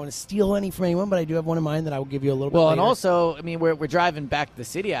I don't want to steal any from anyone, but I do have one in mind that I will give you a little bit later. And also, I mean, we're driving back to the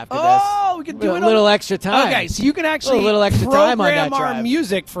city after this. Oh, we can do it a little extra time. Okay, so you can actually a little extra time on that program our drive.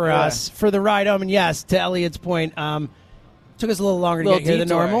 music for us for the ride home. And yes, to Elliot's point, took us a little longer to get here than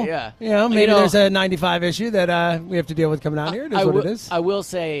detour, normal. yeah. You know, maybe there's a 95 issue that we have to deal with coming out here. It is what it is. I will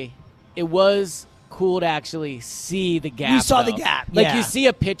say it was cool to actually see the gap. You saw though. the gap, Like yeah. you see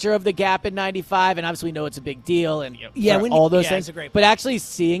a picture of the gap in 95, and obviously know it's a big deal, and all those things. It's a great but actually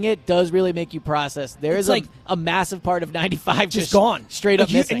seeing it does really make you process. There It's is like a massive part of 95 just gone, straight up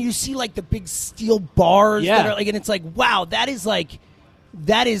like missing. and you see like the big steel bars Yeah. that are like, and it's like, wow, that is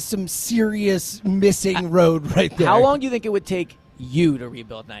some serious missing road right there. How long do you think it would take you to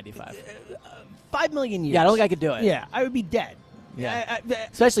rebuild 95? 5 million years. Yeah, I don't think I could do it. Yeah, I would be dead. Yeah,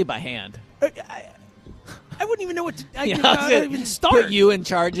 especially by hand. I wouldn't even know what to. I You could know, not even start. Put you in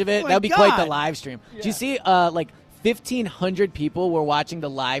charge of it. Oh my That would be quite the God. live stream. Yeah. Do you see, like 1,500 people were watching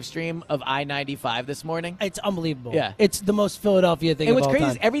the live stream of I-95 this morning? It's unbelievable. Yeah. It's the most Philadelphia thing And of what's all crazy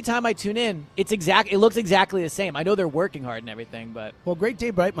time. is every time I tune in, it looks exactly the same. I know they're working hard and everything, but Well, great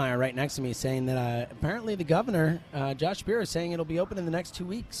Dave Breitmeyer right next to me saying that apparently the governor, Josh Shapiro, is saying it'll be open in the next 2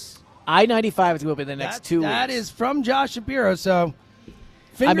 weeks. I-95 is going to open in the next 2 weeks. That is from Josh Shapiro, so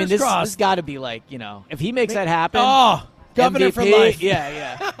fingers I mean, this crossed. got to be like, if he makes that happen. Oh, governor MVP, for life.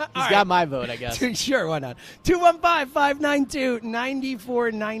 Yeah. He's got my vote, I guess. Sure, why not?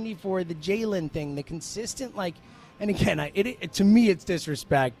 215-592-9494. The Jalen thing, the consistent, and again, to me it's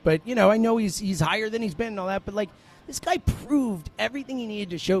disrespect, but, I know he's higher than he's been and all that, but, this guy proved everything he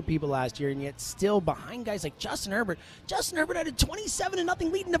needed to show people last year, and yet still behind guys like Justin Herbert. Justin Herbert had a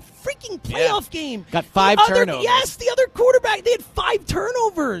 27-0 lead in a freaking playoff game. Got 5 turnovers. Yes, the other quarterback, they had 5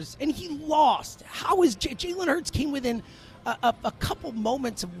 turnovers, and he lost. How is Jalen Hurts came within a couple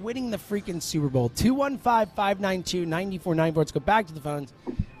moments of winning the freaking Super Bowl? 215-592-9494. Let's go back to the phones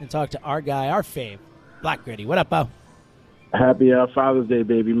and talk to our guy, our fave, Black Gritty. What up, Bo? Happy Father's Day,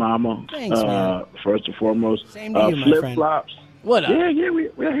 baby mama. Thanks, man. First and foremost. Same to you, my flip friend. flops. What up? Yeah, we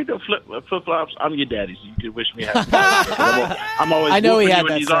hate the flip flops. I'm your daddy, so you can wish me happy Father's Day. I'm always I know he whooping had you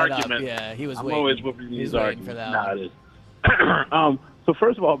in that these set arguments. up. Yeah, he was I'm waiting. always whooping He these was waiting arguments. for that Nah, one. it is. So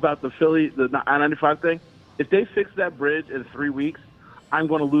first of all, about the Philly, the I-95 thing, if they fix that bridge in 3 weeks, I'm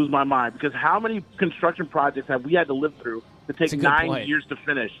going to lose my mind, because how many construction projects have we had to live through to take That's a good 9 point. years to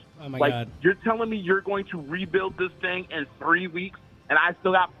finish? Oh, my like, God. you're telling me you're going to rebuild this thing in 3 weeks, and I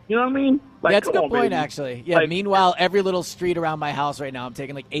still got, you know what I mean? Like, That's a come good on, point, baby. actually. Yeah, Like, meanwhile, every little street around my house right now, I'm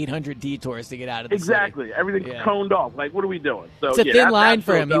taking like 800 detours to get out of the exactly. city. Everything's Yeah. coned off. Like, what are we doing? So It's a yeah, thin that's line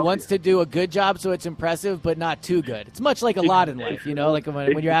for him. He Philadelphia. wants to do a good job so it's impressive, but not too good. It's much like a lot in life, like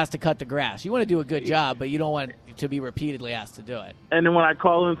when you're asked to cut the grass. You want to do a good job, but you don't want to be repeatedly asked to do it. And then when I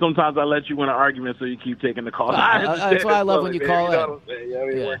call in, sometimes I let you win an argument, so you keep taking the call. I understand that's why I love when you man. call know in. what I'm saying? Yeah, I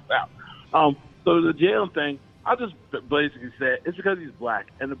mean, Yeah. it works out. So the Jalen thing, I'll just basically say it's because he's black.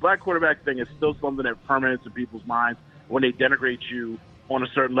 And the black quarterback thing is still something that permanents in people's minds when they denigrate you on a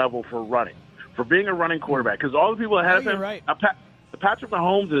certain level for running, for being a running quarterback. Because all the people ahead of him, right. Patrick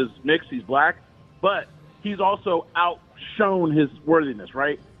Mahomes is mixed. He's black, but he's also outshone his worthiness,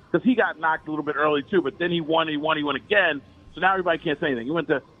 right? Because he got knocked a little bit early too, but then he won again. So now everybody can't say anything. He went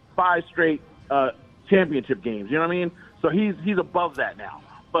to 5 straight championship games. You know what I mean? So he's above that now.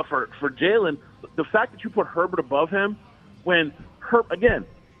 But for Jalen, the fact that you put Herbert above him, when again,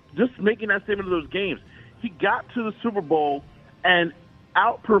 just making that statement of those games, he got to the Super Bowl and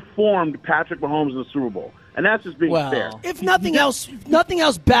outperformed Patrick Mahomes in the Super Bowl. And that's just being fair. If nothing else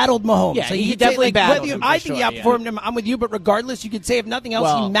battled Mahomes. Yeah, so he definitely battled him. I think he outperformed him. I'm with you, but regardless, you could say if nothing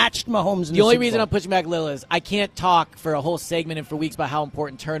else, he matched Mahomes in the only Super reason Bowl. I'm pushing back a little is I can't talk for a whole segment and for weeks about how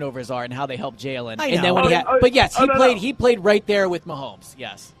important turnovers are and how they help Jalen. I know. And then when he played right there with Mahomes.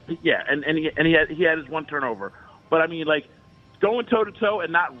 Yes. Yeah, and he had his one turnover. But I mean, like, going toe to toe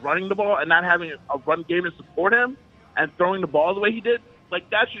and not running the ball and not having a run game to support him and throwing the ball the way he did, like,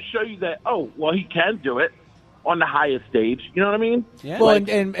 that should show you that, he can do it on the highest stage. You know what I mean? Yeah. Well,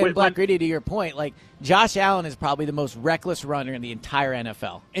 and Black Gritty, to your point, like, Josh Allen is probably the most reckless runner in the entire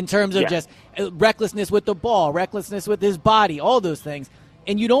NFL in terms of just recklessness with the ball, recklessness with his body, all those things.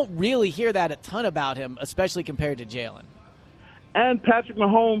 And you don't really hear that a ton about him, especially compared to Jalen. And Patrick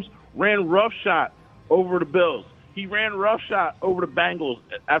Mahomes ran roughshod over the Bills. He ran roughshod over the Bengals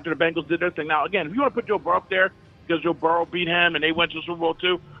after the Bengals did their thing. Now, again, if you want to put Joe Burrow up there because Joe Burrow beat him and they went to the Super Bowl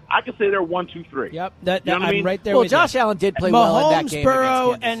too, I can say they're 1, 2, 3. Yep, you know what I mean? right there. Well, with Josh Allen did play well in that game.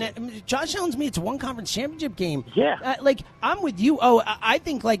 Burrow, and Josh Allen's me. It's a one conference championship game. Yeah, I'm with you. I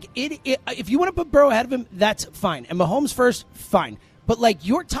think if you want to put Burrow ahead of him, that's fine. And Mahomes first, fine. But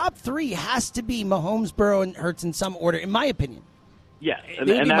your top 3 has to be Mahomes, Burrow, and Hurts in some order, in my opinion. Yeah, it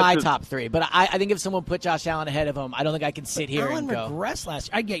would be my top 3. But I think if someone put Josh Allen ahead of him, I don't think I can sit here and go. Allen regressed last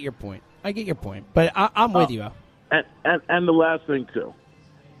year. I get your point. But I'm with you. And the last thing too.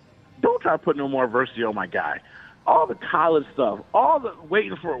 Don't try to put no more adversity on my guy. All the college stuff, all the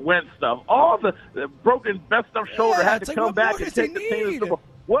waiting for it went stuff, all the broken best up shoulder had to come back and take the team to the Super Bowl.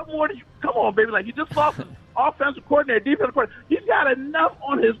 What more do you – come on, baby. Like, you just lost an offensive coordinator, defensive coordinator. He's got enough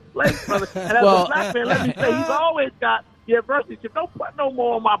on his plate, brother. And as a black man, let me say, he's always got the adversity. So don't put no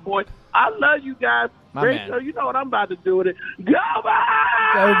more on my boy. I love you guys. Great show. You know what I'm about to do with it. Go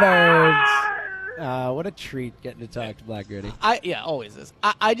Birds! Go Birds! What a treat getting to talk to Black Gritty. Always is.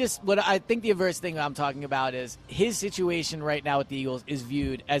 I think the adverse thing I'm talking about is his situation right now with the Eagles is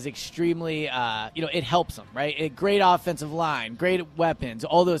viewed as extremely, it helps him, right? A great offensive line, great weapons,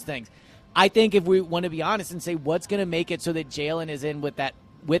 all those things. I think if we want to be honest and say what's going to make it so that Jalen is in with that,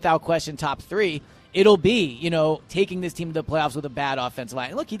 without question, top 3, it'll be, taking this team to the playoffs with a bad offensive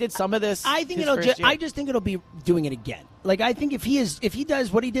line. Look, he did some of this. I think I just think it'll be doing it again. Like, I think if he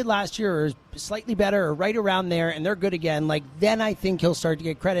does what he did last year or is slightly better or right around there and they're good again, then I think he'll start to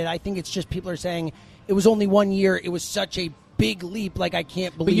get credit. I think it's just people are saying it was only 1 year. It was such a big leap. I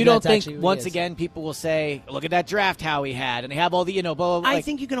can't believe. But you don't think once again people will say, "Look at that draft how he had," and they have all the blah, blah, blah. I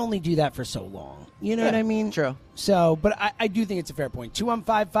think you can only do that for so long. You know what I mean? True. So, but I do think it's a fair point.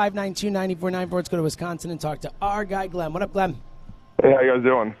 215-592-9494. Let's go to Wisconsin and talk to our guy Glenn. What up, Glenn? Hey, how you guys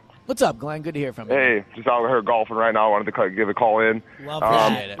doing? What's up, Glenn? Good to hear from you. Hey, just out here golfing right now. I wanted to give a call in. Love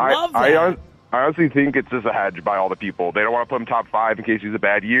that. Love that. I honestly think it's just a hedge by all the people. They don't want to put him top 5 in case he's a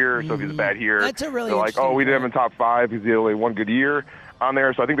bad year. So if he's a bad year, that's a really they're like, we didn't have him top 5 because he had only one good year on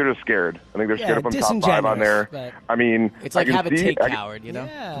there. So I think they're just scared. I think they're scared to put him top 5 on there. I mean, it's like have a take, Howard.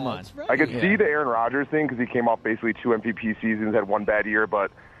 Come on. Right. I could see the Aaron Rodgers thing because he came off basically 2 MVP seasons, had one bad year,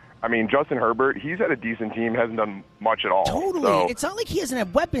 but. I mean, Justin Herbert, he's had a decent team, hasn't done much at all. Totally. So. It's not like he doesn't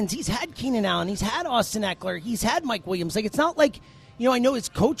have weapons. He's had Keenan Allen. He's had Austin Eckler. He's had Mike Williams. It's not like, I know his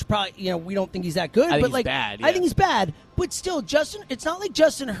coach probably, we don't think he's that good. I think but he's bad. Yeah. I think he's bad. But still, it's not like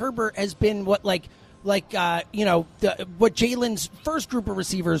Justin Herbert has been what, what Jalen's first group of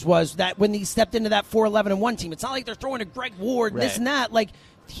receivers was that when he stepped into that 4-11-1 team. It's not like they're throwing to Greg Ward, this and that.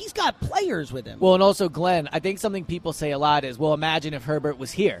 He's got players with him. Well, and also, Glenn, I think something people say a lot is, imagine if Herbert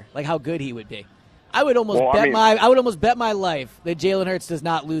was here, how good he would be. I would almost bet my life that Jalen Hurts does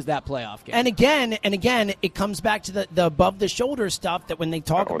not lose that playoff game. And again, it comes back to the above the shoulder stuff that when they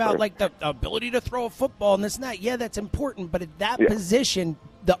talk about the ability to throw a football and this and that, that's important. But at that position,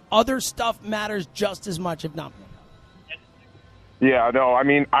 the other stuff matters just as much, if not more. Yeah, no, I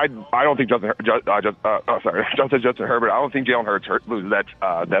mean, I don't think Justin Herbert. I don't think Jalen Hurts loses that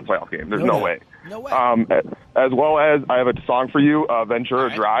playoff game. There's no way. No way. As well as I have a song for you,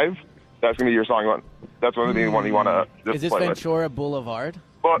 Ventura Drive. That's gonna be your song. That's one of the one you want to just Is this play Ventura with. Boulevard?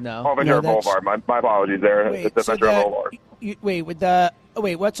 No. Oh, Ventura Boulevard. My apologies there. It's the Ventura Boulevard.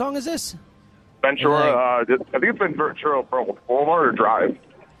 What song is this? Ventura. I think it's Ventura Boulevard or Drive.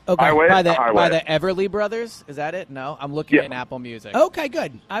 Okay. Highway. By the Everly Brothers? Is that it? No, I'm looking at Apple Music. Okay,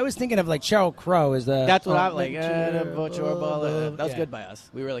 good. I was thinking of like Sheryl Crow as the. That's what I'm like. That was good by us.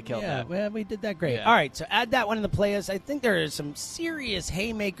 We really killed that. Yeah, we did that great. Yeah. All right, so add that one in the playlist. I think there are some serious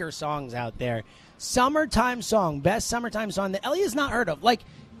haymaker songs out there. Summertime song, best summertime song that Elliot's not heard of. Like,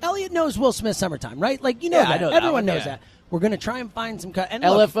 Elliot knows Will Smith's Summertime, right? Like, you know that. I know Everyone that one, knows yeah. that. We're going to try and find some cut. And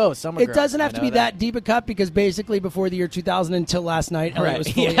LFO, look, Summer it Girls. doesn't have I to be know that deep a cut because basically before the year 2000 until last night, Elliot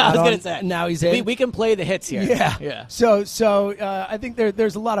was fully I was out gonna on, say. now he's in. We can play the hits here. Yeah. So I think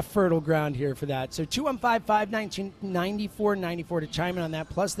there's a lot of fertile ground here for that. So 215-519-9494 to chime in on that.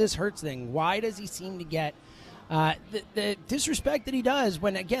 Plus this Hurts thing. Why does he seem to get the disrespect that he does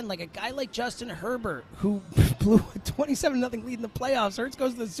when, again, like a guy like Justin Herbert, who blew a 27-0 lead in the playoffs, Hurts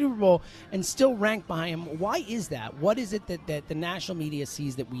goes to the Super Bowl and still ranked behind him. Why is that? What is it that the national media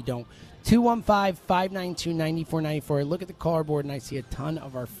sees that we don't? 215-592-9494. I look at the caller board and I see a ton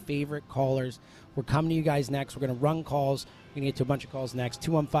of our favorite callers. We're coming to you guys next. We're going to run calls. We're going to get to a bunch of calls next.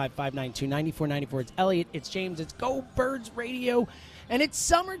 215-592-9494. It's Elliot. It's James. It's Go Birds Radio. And it's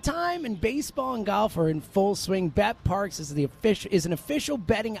summertime, and baseball and golf are in full swing. Bet Parks is an official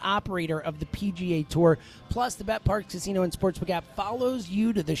betting operator of the PGA Tour. Plus, the Bet Parks Casino and Sportsbook app follows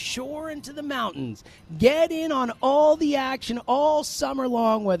you to the shore and to the mountains. Get in on all the action all summer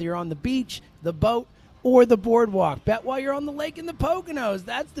long, whether you're on the beach, the boat, or the boardwalk. Bet while you're on the lake in the Poconos.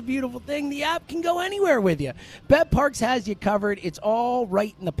 That's the beautiful thing. The app can go anywhere with you. Bet Parks has you covered. It's all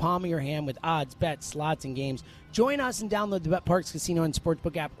right in the palm of your hand with odds, bets, slots, and games. Join us and download the Bet Parks Casino and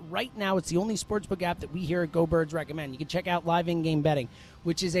Sportsbook app right now. It's the only sportsbook app that we here at Go Birds recommend. You can check out live in-game betting,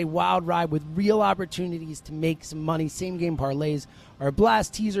 which is a wild ride with real opportunities to make some money. Same-game parlays are a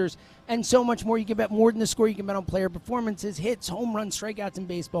blast, teasers, and so much more. You can bet more than the score. You can bet on player performances, hits, home runs, strikeouts in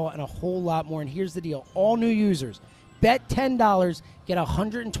baseball, and a whole lot more. And here's the deal. All new users, bet $10, get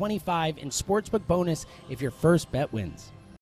 $125 in sportsbook bonus if your first bet wins.